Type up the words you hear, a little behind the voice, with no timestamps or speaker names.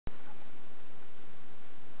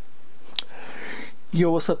Yo,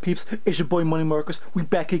 what's up, peeps? It's your boy Money Marcus. We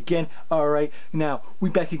back again. Alright, now we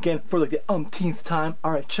back again for like the umpteenth time.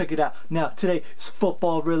 Alright, check it out. Now today is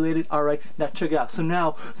football related. Alright, now check it out. So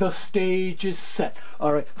now the stage is set.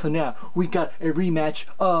 Alright, so now we got a rematch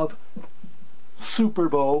of Super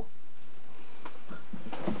Bowl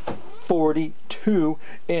 42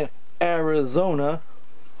 in Arizona.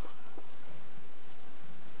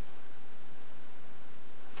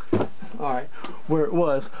 Alright, where it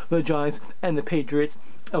was the Giants and the Patriots.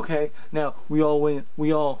 Okay, now we all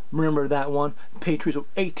remember that one. Patriots were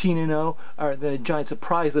 18-0. Alright, then the Giants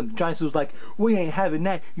surprised them. The Giants was like, we ain't having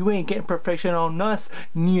that. You ain't getting perfection on us.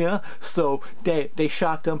 Yeah. So they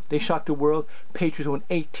shocked them. They shocked the world. Patriots went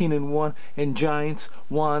 18-1, and Giants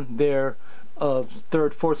won their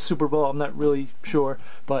third, fourth Super Bowl. I'm not really sure,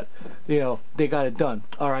 but you know, they got it done.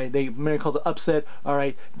 Alright, they called the upset.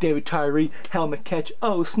 Alright, David Tyree, helmet catch.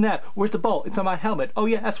 Oh snap, where's the ball? It's on my helmet. Oh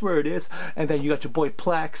yeah, that's where it is. And then you got your boy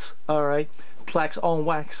Plax. Alright, Plax on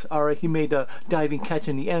wax. Alright, he made a diving catch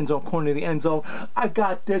in the end zone, corner of the end zone. I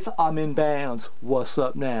got this, I'm in bounds. What's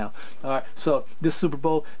up now? Alright, so this Super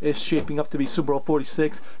Bowl is shaping up to be Super Bowl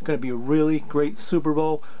 46. Gonna be a really great Super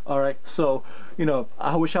Bowl. Alright, so you know,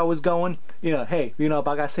 I wish I was going. You know, hey, you know, if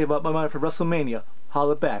I gotta save up my money for WrestleMania,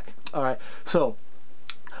 holla back. Alright, so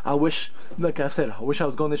I wish, like I said, I wish I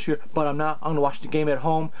was going this year, but I'm not. I'm gonna watch the game at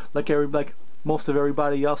home like most of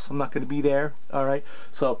everybody else. I'm not gonna be there. Alright,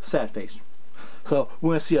 so sad face. So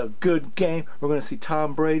we're gonna see a good game. We're gonna see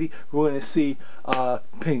Tom Brady. We're gonna see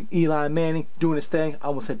Eli Manning doing his thing. I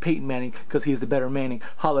almost said Peyton Manning because he's the better Manning.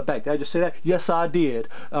 Holla back. Did I just say that? Yes, I did.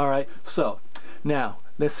 Alright, so now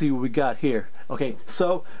let's see what we got here. Okay,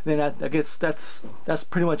 so then I guess that's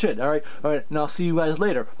pretty much it. Alright, now I'll see you guys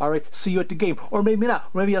later. Alright, see you at the game, or maybe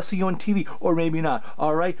not. Maybe I'll see you on TV, or maybe not.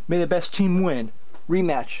 Alright, may the best team win.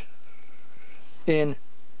 Rematch in.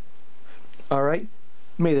 Alright,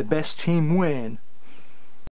 may the best team win.